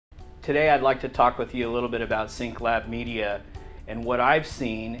Today I'd like to talk with you a little bit about SyncLab Media and what I've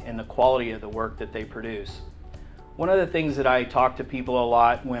seen and the quality of the work that they produce. One of the things that I talk to people a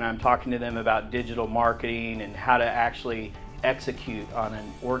lot when I'm talking to them about digital marketing and how to actually execute on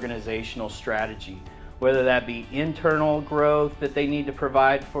an organizational strategy, whether that be internal growth that they need to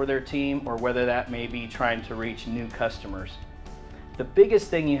provide for their team or whether that may be trying to reach new customers. The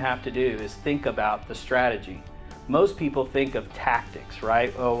biggest thing you have to do is think about the strategy. Most people think of tactics,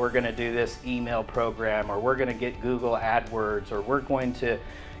 right? Oh, we're going to do this email program, or we're going to get Google AdWords, or we're going to,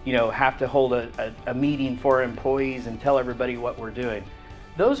 have to hold a meeting for employees and tell everybody what we're doing.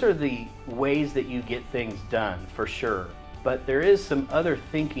 Those are the ways that you get things done, for sure. But there is some other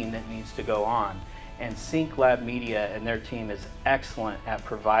thinking that needs to go on, and SyncLab Media and their team is excellent at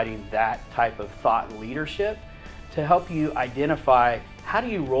providing that type of thought leadership to help you identify how do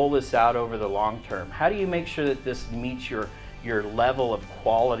you roll this out over the long term? How do you make sure that this meets your level of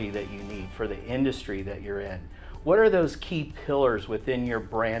quality that you need for the industry that you're in? What are those key pillars within your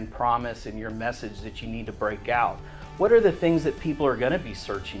brand promise and your message that you need to break out? What are the things that people are going to be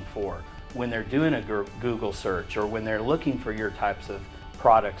searching for when they're doing a Google search or when they're looking for your types of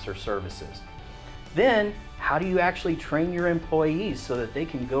products or services? Then, how do you actually train your employees so that they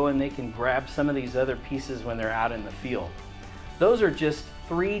can go and they can grab some of these other pieces when they're out in the field? Those are just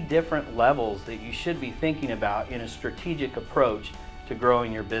 3 different levels that you should be thinking about in a strategic approach to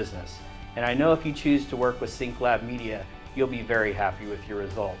growing your business. And I know if you choose to work with SyncLab Media, you'll be very happy with your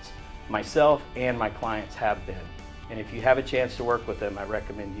results. Myself and my clients have been. And if you have a chance to work with them, I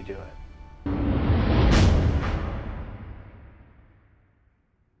recommend you do it.